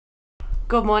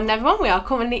Good morning everyone, we are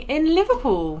currently in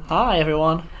Liverpool. Hi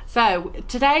everyone. So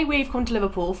today we've come to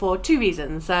Liverpool for two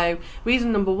reasons. So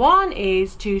reason number one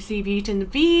is to see Beauty and the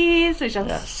Beast, which I'm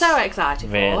so excited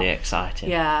for. Really exciting.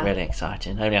 Yeah. Really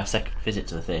exciting. Only our second visit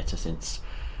to the theatre since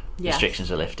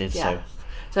restrictions are lifted. Yes.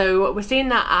 So we're seeing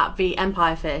that at the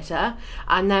Empire Theatre,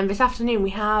 and then this afternoon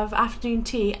we have afternoon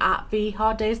tea at the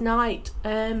Hard Day's Night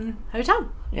Hotel.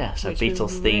 Yeah, so which Beatles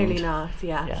was themed. Really nice,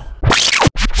 yeah.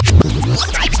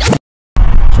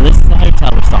 So this is the hotel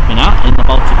we're stopping at in the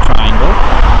Baltic Triangle.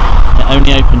 It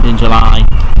only opened in July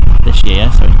this year,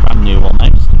 so it's brand new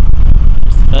almost.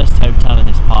 It's the first hotel in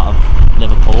this part of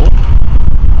Liverpool.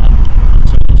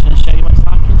 So we're going to show you what it's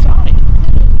like inside.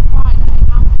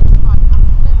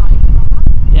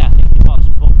 Yeah, I think it was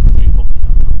booked through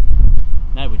booking.com.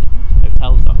 No, we didn't.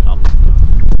 Hotels.com.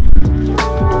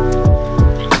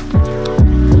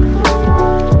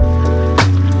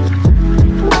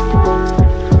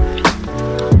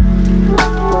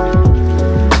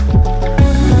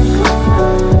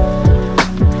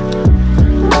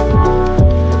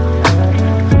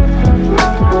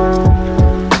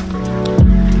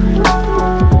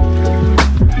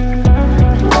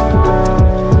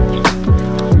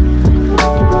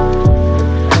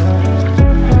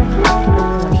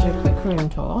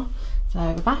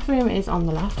 So the bathroom is on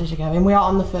the left as you go in. We are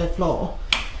on the third floor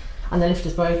and the lift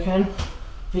is broken.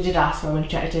 We did ask when we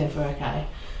checked in for okay.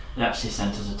 They actually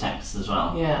sent us a text as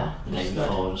well. Yeah. The day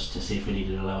before just to see if we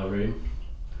needed a lower room.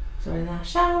 So we're in our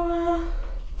shower,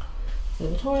 so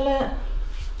the toilet,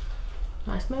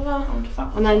 nice mirror,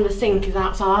 and then the sink is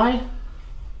outside.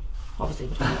 Obviously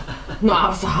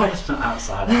not outside. It's not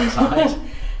outside.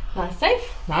 Nice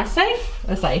safe,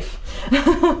 a safe.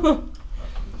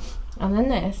 And then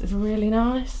this is really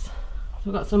nice. So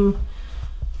we've got some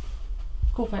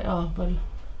cool photo. Oh, well,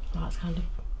 that's kind of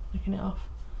looking it off.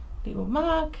 Little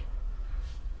mag.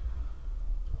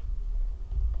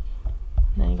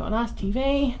 And then you've got a nice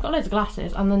TV. Got loads of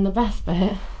glasses. And then the best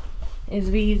bit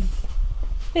is these.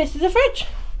 This is a fridge.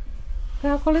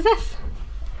 How cool is this?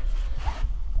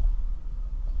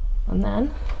 And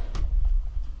then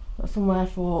got somewhere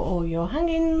for all your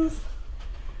hangings.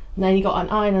 And then you got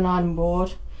an ironing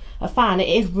board. A fan. It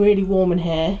is really warm in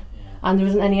here, and there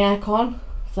isn't any aircon,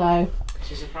 so.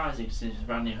 Which is surprising because it's a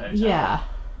brand new hotel. Yeah,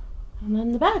 and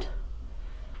then the bed.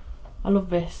 I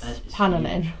love this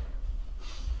panelling.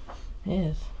 It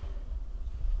is.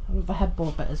 I love the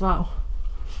headboard bit as well.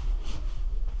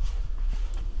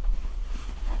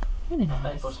 Really nice.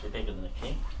 It's supposed to be bigger than a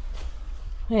king.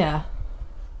 Yeah.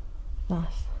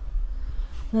 Nice.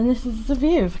 And then this is the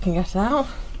view if I can get it out.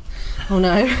 Oh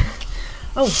no.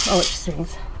 Oh, it just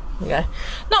sings. There we go.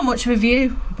 Not much of a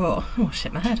view, but oh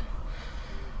shit, my head.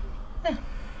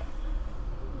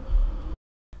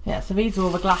 Yeah, so these are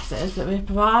all the glasses that we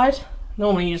provide.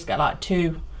 Normally you just get like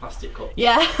 2 plastic cups.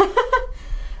 Yeah.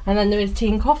 And then there is tea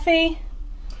and coffee.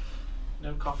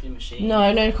 No coffee machine.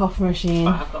 No coffee machine.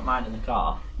 But I've got mine in the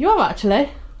car. You have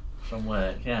actually? From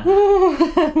work, yeah.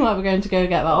 Might be going to go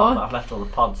get that one. But I've left all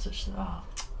the pods. Oh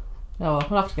well,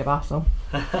 we'll have to go buy some.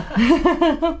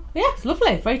 Yeah, it's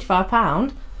lovely for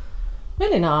 £85.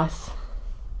 Really nice.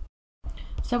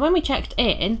 So when we checked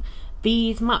in,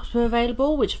 these maps were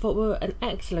available, which I thought were an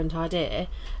excellent idea.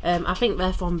 I think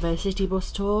they're from the city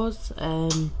bus tours,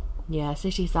 yeah,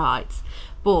 city sites.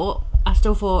 But I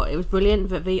still thought it was brilliant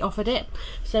that they offered it.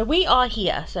 So we are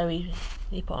here, so he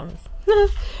put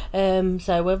on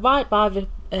so we're right by the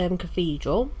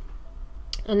cathedral,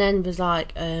 and then there's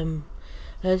like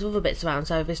there's other bits around.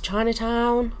 So there's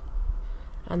Chinatown,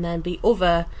 and then the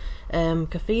other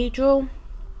cathedral.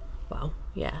 Well,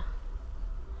 yeah.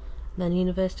 And then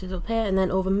university's up here, and then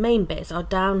all the main bits are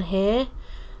down here.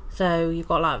 So you've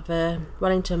got like the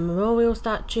Wellington Memorial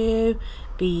statue,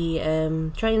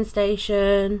 the train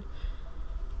station,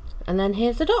 and then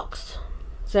here's the docks.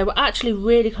 So we're actually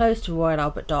really close to Royal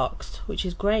Albert Docks, which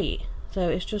is great. So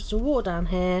it's just a walk down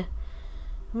here,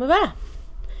 and we're there.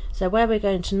 So where we're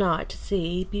going tonight to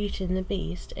see Beauty and the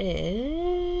Beast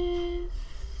is...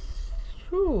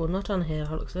 Ooh, not on here,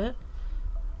 by the looks of it.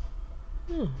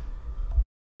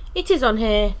 It is on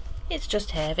here. It's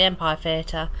just here, the Empire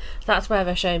Theatre. So that's where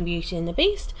they're showing Beauty and the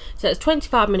Beast. So it's a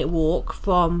 25-minute walk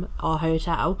from our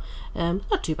hotel.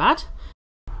 Not too bad.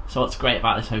 So what's great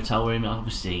about this hotel room,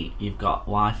 obviously you've got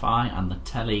Wi-Fi, and the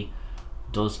telly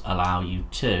does allow you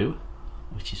to,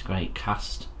 which is great,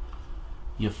 cast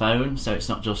your phone. So it's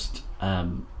not just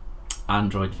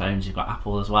Android phones, you've got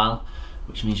Apple as well,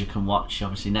 which means you can watch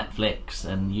obviously Netflix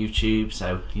and YouTube,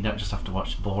 so you don't just have to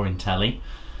watch boring telly.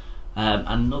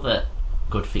 Another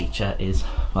good feature is,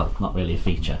 well, not really a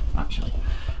feature actually,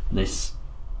 this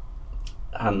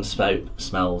hand soap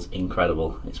smells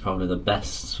incredible. It's probably the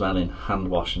best smelling hand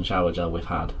wash and shower gel we've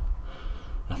had.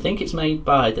 I think it's made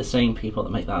by the same people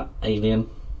that make that Alien.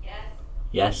 Yes.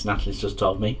 Yes, Natalie's just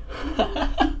told me.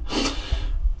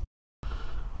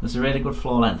 There's a really good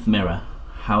floor length mirror.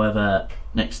 However,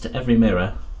 next to every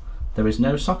mirror there is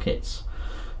no sockets,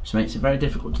 which makes it very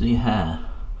difficult to do your hair.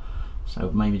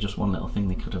 So maybe just one little thing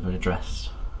they could have addressed.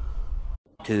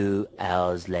 2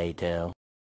 hours later.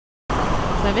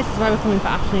 So this is where we're coming for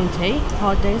afternoon tea.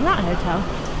 Hard Days Night Hotel.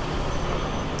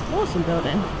 Awesome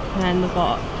building. And then we've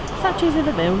got statues of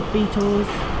the Beatles.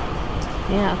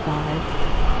 Yeah, 5.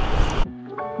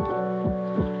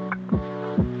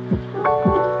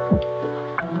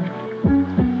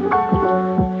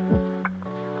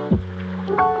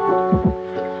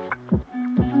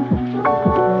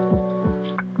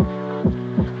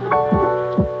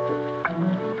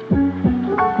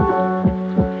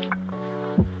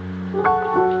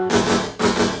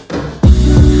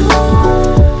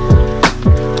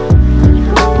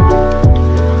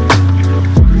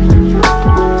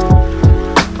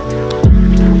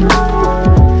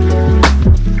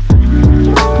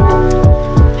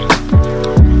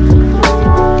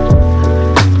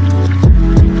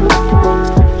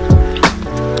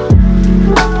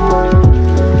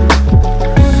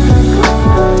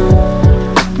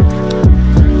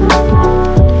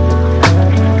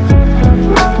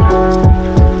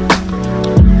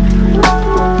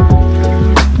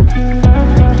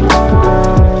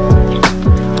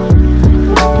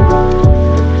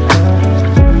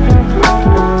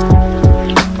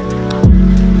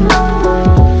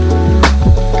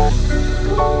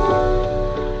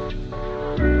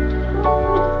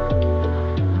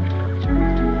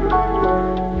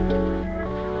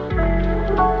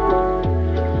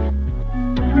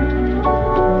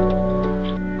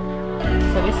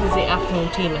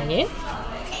 Tea menu.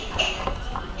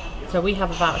 So we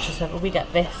have a voucher, so we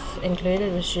get this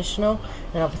included as additional,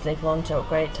 and obviously if you want to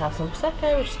upgrade to have some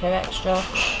Prosecco, which is pay extra,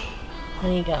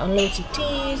 and you get unlimited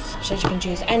teas, so you can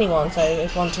choose any one. So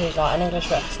if you wanted like an English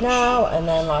breakfast now and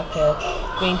then like a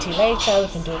green tea later, we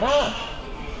can do that.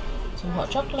 Some hot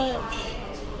chocolates.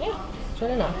 Yeah, it's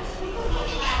really nice.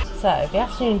 So the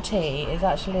afternoon tea is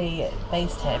actually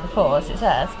based here because it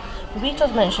says the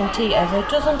Beatles mentioned tea over a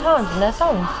dozen times in their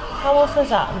songs. How awesome is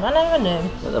that? I never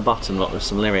knew. At the bottom, look, there's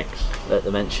some lyrics that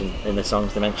they mention in the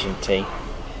songs. They mention tea.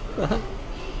 Oh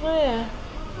yeah.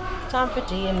 Time for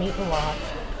tea and meet the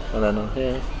wife. And then on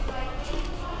here.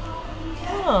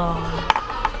 Oh.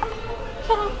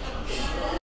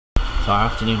 So our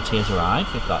afternoon tea has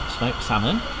arrived. We've got smoked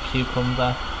salmon,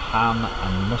 cucumber, ham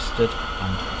and mustard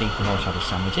and beef and horseradish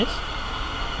sandwiches.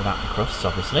 Without the crusts,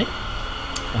 obviously.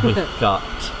 And we've got,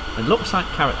 it looks like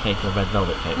carrot cake or red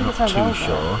velvet cake, we're not too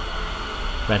sure.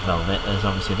 Red velvet, there's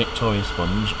obviously a Victoria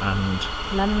sponge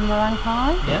and... lemon meringue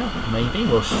pie? Yeah, maybe,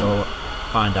 we'll sure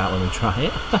find out when we try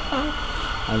it.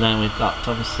 And then we've got,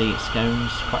 obviously,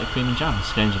 scones, quite a cream and jam.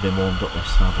 Scones have been warmed up, they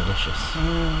smell delicious.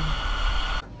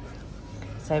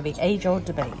 So the age-old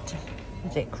debate.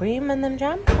 Is it cream and then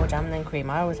jam, or jam and then cream?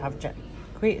 I always have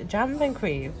jam then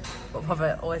cream, but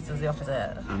Robert always does the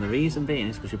opposite. And the reason being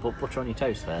is because you put butter on your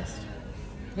toast first.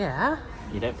 Yeah.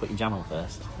 You don't put your jam on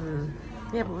first.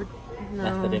 Yeah, but no.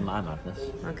 Method in my madness.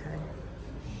 Okay.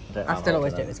 I still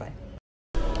always do it this way.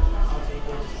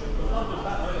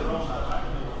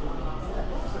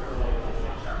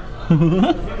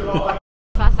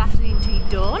 First afternoon tea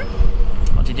done.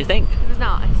 What did you think? It was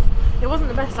nice. It wasn't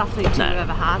the best afternoon tea we've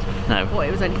ever had. No. But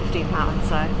it was only £15,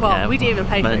 so... Well, yeah, we didn't even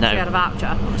pay for it because we had a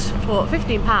voucher. For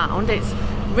 £15, it's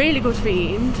really good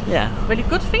themed. Yeah. Really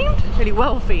good themed, really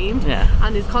well themed. Yeah.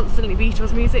 And there's constantly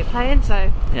Beatles music playing,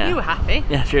 so yeah. You were happy.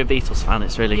 Yeah, if you're a Beatles fan,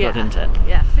 it's really good, isn't it?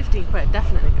 Yeah, 15 quid,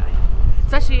 definitely go.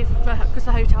 Especially because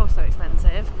the hotel's so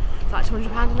expensive. It's like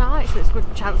 £200 a night, so it's a good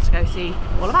chance to go see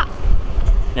all of that.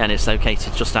 Yeah, and it's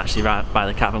located just actually right by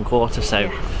the Cavern Quarter,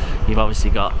 so you've obviously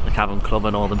got the Cavern Club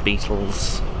and all the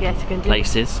Beatles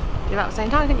places. Do that at the same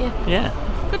time, couldn't you? Yeah.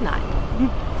 Good night.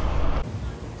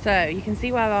 So you can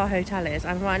see where our hotel is,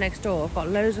 and right next door we've got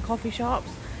loads of coffee shops,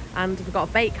 and we've got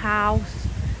a bakehouse,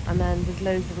 and then there's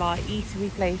loads of like eatery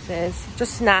places,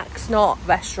 just snacks, not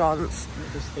restaurants.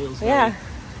 It just feels very,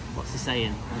 what's the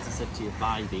saying? As I said to you,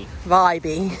 vibey.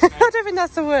 Vibey. I don't think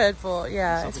that's the word, but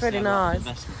yeah, it's really nice.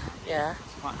 Yeah.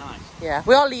 It's quite nice. Yeah.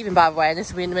 We are leaving, by the way, and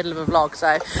this will be in the middle of a vlog,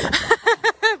 so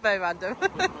very random.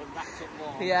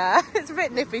 Yeah, it's a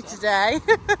bit nippy today.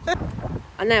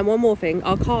 And then one more thing,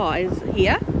 our car is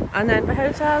here, and then the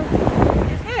hotel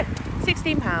is here.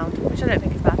 £16, which I don't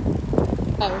think is bad.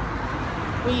 So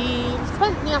we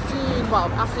spent the afternoon, a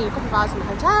couple of hours in the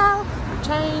hotel,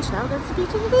 changed, now we're going to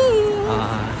Beauty and the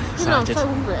Beast. I'm so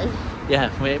hungry.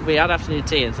 Yeah, we had afternoon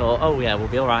tea and thought, oh yeah, we'll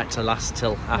be alright to last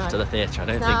till after the theatre. I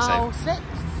don't think so. Now 6. Yeah.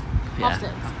 Half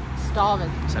 6.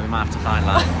 Starving. So we might have to find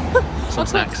like some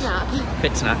snacks.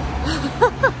 Quick snack.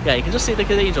 Yeah, you can just see the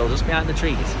cathedral just behind the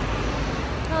trees.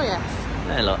 Oh yes.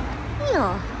 There, look.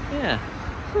 Yeah. Yeah.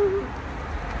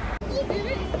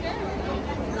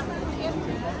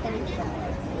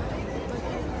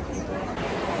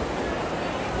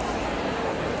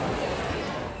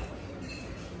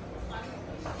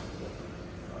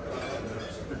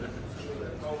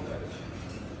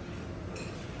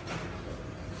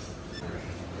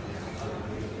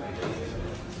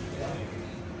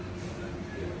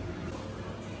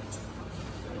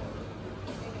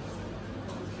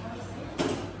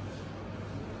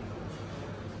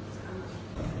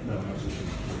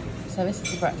 So this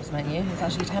is the breakfast menu. It's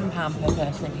actually £10 per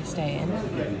person if you stay in.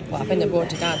 Well, I think they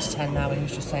brought it down to 10 now, he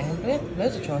was just saying. But yeah,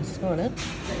 loads of choice this morning.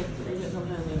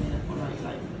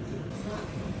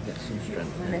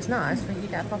 And it's nice, but you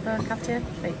get a proper cafetiere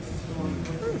treats.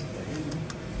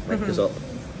 Wake us up.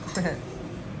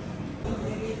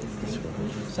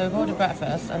 So we've ordered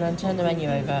breakfast and then turned the menu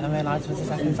over and realised there was a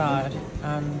second side.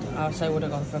 And I so would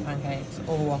have gone for pancakes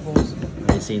or waffles.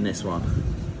 Have you seen this one?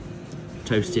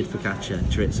 Toasted focaccia,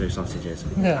 chorizo sausages.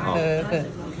 Oh.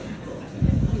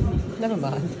 Never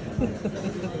mind.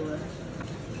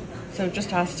 So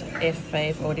just asked if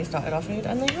they've already started our food,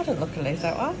 and they hadn't, luckily.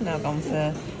 So I've now gone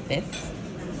for this,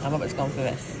 and Robert's gone for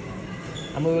this.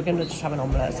 And we were going to just have an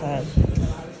omelette, so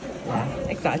yeah,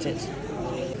 excited.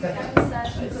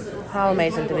 How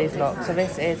amazing do these look? So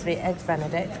this is the Eggs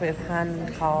Benedict with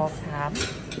hand-carved ham.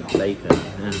 Bacon,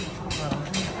 yeah.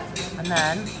 And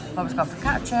then Robert's got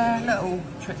focaccia, little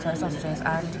chorizo sausages,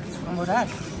 and scrambled egg.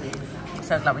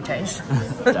 So glad we changed.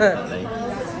 Definitely.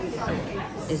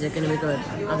 Is it going to be good?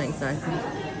 I think so.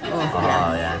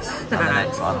 Oh yes. And the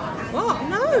next one. What?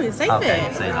 No, save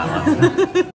it. Say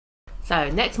that one.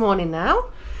 So next morning now,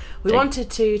 we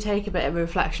wanted to take a bit of a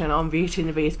reflection on Beauty and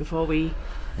the Beast before we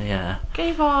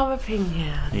gave our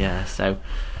opinion. Yeah, so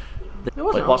it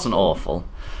wasn't awful,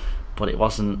 but it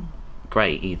wasn't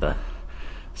great either.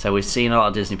 So we've seen a lot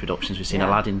of Disney productions. We've seen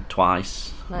Aladdin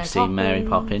twice. We've seen Mary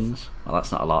Poppins. Well,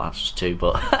 that's not a lot, that's just 2,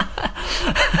 but...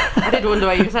 I did wonder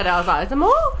where you said it. I was like, is there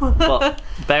more? But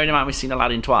bearing in mind we've seen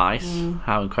Aladdin twice,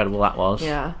 how incredible that was,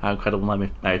 how incredible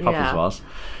Mary Poppins was.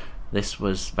 This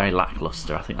was very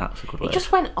lacklustre. I think that's a good word. It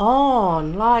just went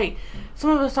on. Like, some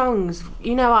of the songs,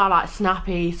 you know how, like,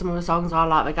 snappy some of the songs are,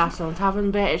 like the Gaston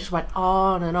Tavern bit. It just went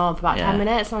on and on for about 10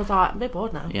 minutes. And I was like, I'm a bit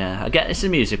bored now. Yeah, I get it's a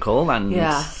musical, and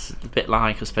it's a bit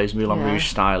like, I suppose, Moulin Rouge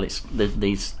style. It's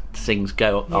these things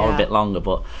are a bit longer,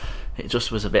 but it just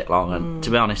was a bit long. And to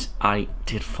be honest, I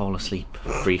did fall asleep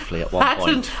briefly at one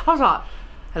point. I was like,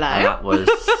 hello? And that was...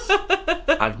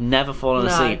 I've never fallen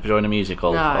asleep during a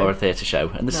musical or a theatre show.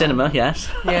 In the cinema, yes.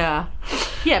 Yeah.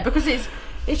 Yeah, because it's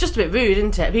just a bit rude,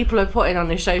 isn't it? People are putting on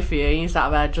this show for you and you sat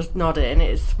there just nodding.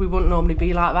 We wouldn't normally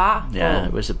be like that. Yeah,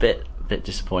 it was a bit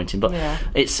disappointing. But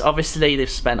it's obviously they've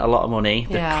spent a lot of money.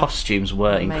 The costumes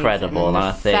were incredible. And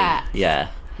I think... Sets.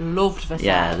 Loved the sets.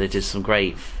 Yeah, they did some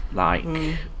great, like,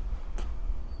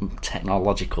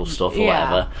 technological stuff or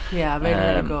whatever. Yeah,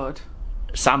 really good.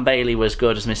 Sam Bailey was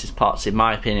good as Mrs. Potts. In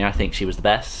my opinion, I think she was the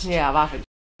best. Yeah, I think.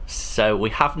 So we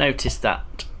have noticed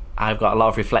that I've got a lot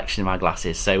of reflection in my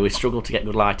glasses, so we struggle to get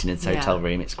good lighting in this hotel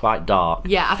room. It's quite dark.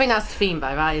 Yeah, I think that's the theme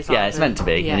though, right? It's meant to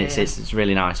be, and it's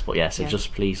really nice. But so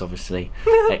just please, obviously,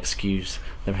 excuse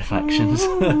the reflections.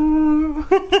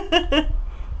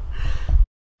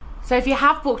 So if you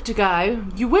have booked to go,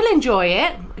 you will enjoy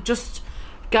it. Just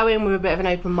go in with a bit of an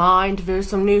open mind. There's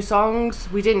some new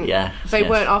songs. We didn't. They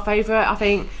weren't our favourite. I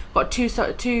think got two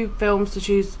films to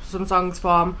choose some songs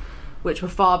from, which were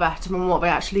far better than what they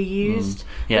actually used.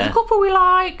 There's a couple we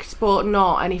liked, but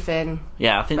not anything.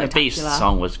 Yeah, I think the Beast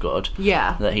song was good.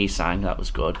 Yeah, that he sang, that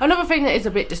was good. Another thing that is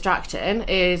a bit distracting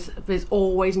is there's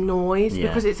always noise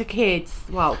because it's a kids.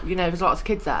 Well, you know, there's lots of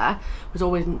kids there. There's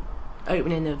always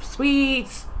opening of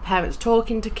sweets. Parents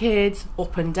talking to kids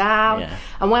up and down,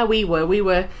 and where we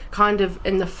were kind of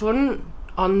in the front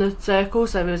on the circle,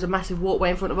 so there was a massive walkway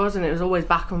in front of us and it was always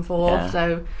back and forth,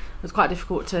 so it was quite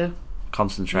difficult to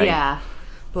concentrate.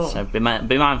 But so be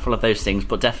mindful of those things,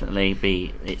 but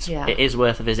definitely it is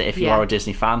worth a visit if you are a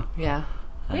Disney fan. So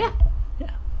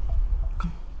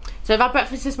I've had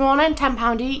breakfast this morning,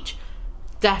 £10 each,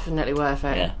 definitely worth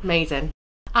it. Amazing.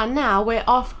 And now we're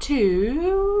off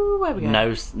to where we go?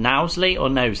 Knowsley or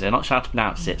Knowsley, I'm not sure how to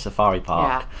pronounce it, Safari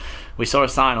Park. Yeah. We saw a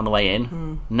sign on the way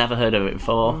in, never heard of it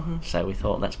before, so we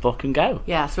thought let's book and go.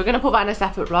 Yeah, so we're going to put that in a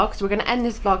separate vlog, so we're going to end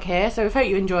this vlog here. So we hope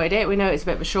you enjoyed it. We know it's a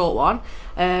bit of a short one,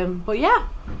 but yeah,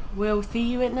 we'll see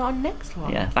you in our next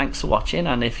one. Yeah, thanks for watching,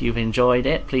 and if you've enjoyed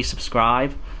it, please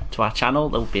subscribe to our channel.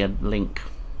 There'll be a link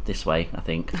this way, I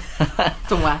think.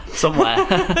 Somewhere.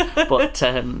 But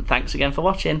thanks again for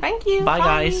watching. Thank you. Bye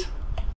guys.